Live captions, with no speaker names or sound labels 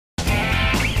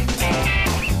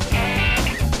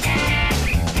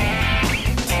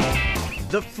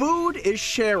The food is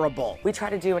shareable. We try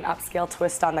to do an upscale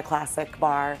twist on the classic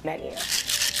bar menu.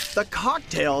 The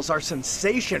cocktails are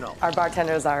sensational. Our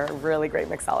bartenders are really great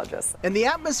mixologists. And the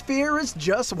atmosphere is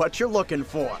just what you're looking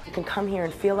for. You can come here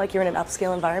and feel like you're in an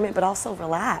upscale environment, but also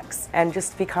relax and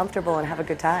just be comfortable and have a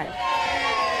good time.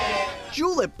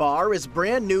 Julep Bar is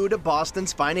brand new to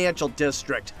Boston's financial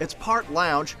district. It's part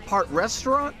lounge, part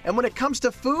restaurant, and when it comes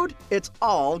to food, it's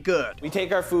all good. We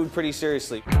take our food pretty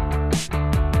seriously.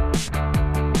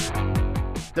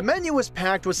 The menu is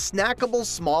packed with snackable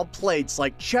small plates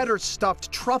like cheddar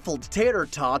stuffed truffled tater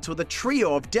tots with a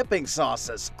trio of dipping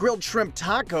sauces, grilled shrimp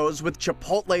tacos with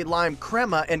chipotle lime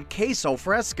crema and queso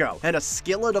fresco, and a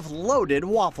skillet of loaded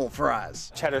waffle fries.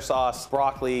 Cheddar sauce,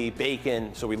 broccoli,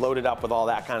 bacon, so we load it up with all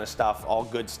that kind of stuff, all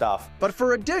good stuff. But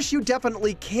for a dish you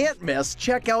definitely can't miss,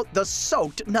 check out the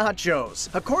soaked nachos.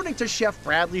 According to Chef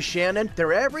Bradley Shannon,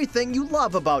 they're everything you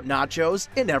love about nachos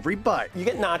in every bite. You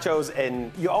get nachos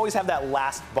and you always have that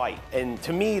last bite, and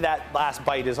to me that last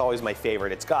bite is always my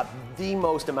favorite. It's got the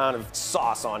most amount of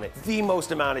sauce on it, the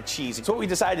most amount of cheese. So what we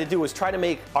decided to do was try to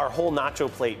make our whole nacho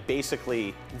plate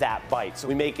basically that bite. So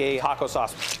we make a taco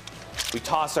sauce, we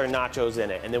toss our nachos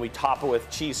in it, and then we top it with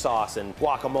cheese sauce and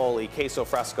guacamole, queso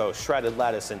fresco, shredded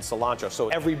lettuce, and cilantro. So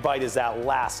every bite is that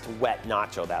last wet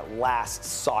nacho, that last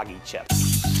soggy chip.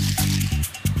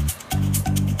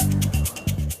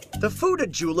 The food at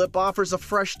Julep offers a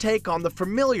fresh take on the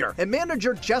familiar, and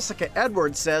manager Jessica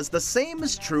Edwards says the same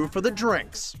is true for the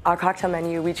drinks. Our cocktail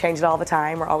menu, we change it all the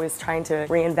time. We're always trying to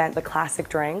reinvent the classic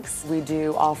drinks. We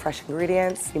do all fresh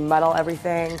ingredients. We muddle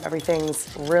everything.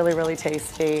 Everything's really, really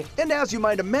tasty. And as you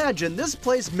might imagine, this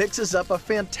place mixes up a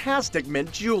fantastic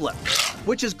mint julep,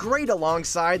 which is great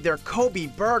alongside their Kobe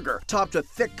burger, topped with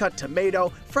thick-cut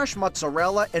tomato, fresh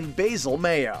mozzarella, and basil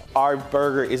mayo. Our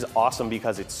burger is awesome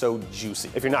because it's so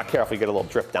juicy. If you're not careful, you get a little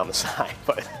drip down the side,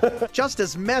 but just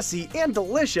as messy and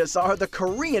delicious are the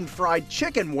Korean fried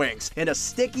chicken wings in a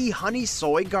sticky honey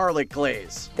soy garlic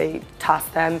glaze. They toss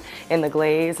them in the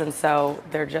glaze, and so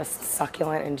they're just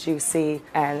succulent and juicy,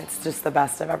 and it's just the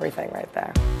best of everything right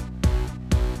there.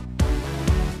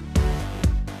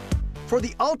 For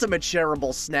the ultimate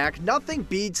shareable snack, nothing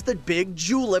beats the big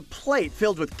julep plate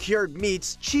filled with cured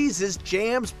meats, cheeses,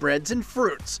 jams, breads, and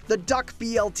fruits. The duck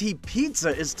BLT pizza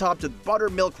is topped with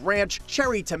buttermilk ranch,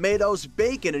 cherry tomatoes,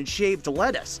 bacon, and shaved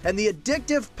lettuce. And the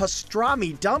addictive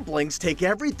pastrami dumplings take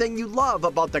everything you love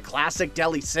about the classic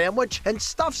deli sandwich and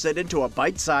stuffs it into a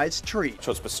bite-sized treat.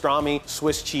 So it's pastrami,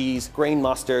 Swiss cheese, grain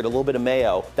mustard, a little bit of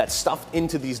mayo that's stuffed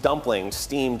into these dumplings,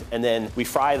 steamed, and then we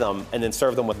fry them and then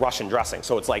serve them with Russian dressing.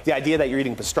 So it's like the idea that you're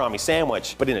eating pastrami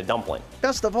sandwich, but in a dumpling.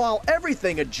 Best of all,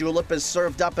 everything at Julep is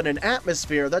served up in an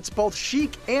atmosphere that's both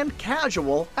chic and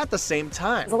casual at the same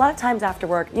time. A lot of times after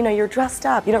work, you're dressed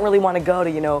up. You don't really want to go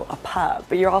to, a pub,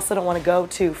 but you also don't want to go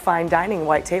to fine dining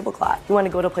white tablecloth. You want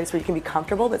to go to a place where you can be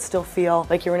comfortable, but still feel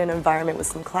like you're in an environment with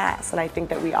some class. And I think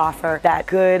that we offer that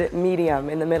good medium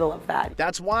in the middle of that.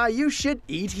 That's why you should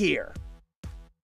eat here.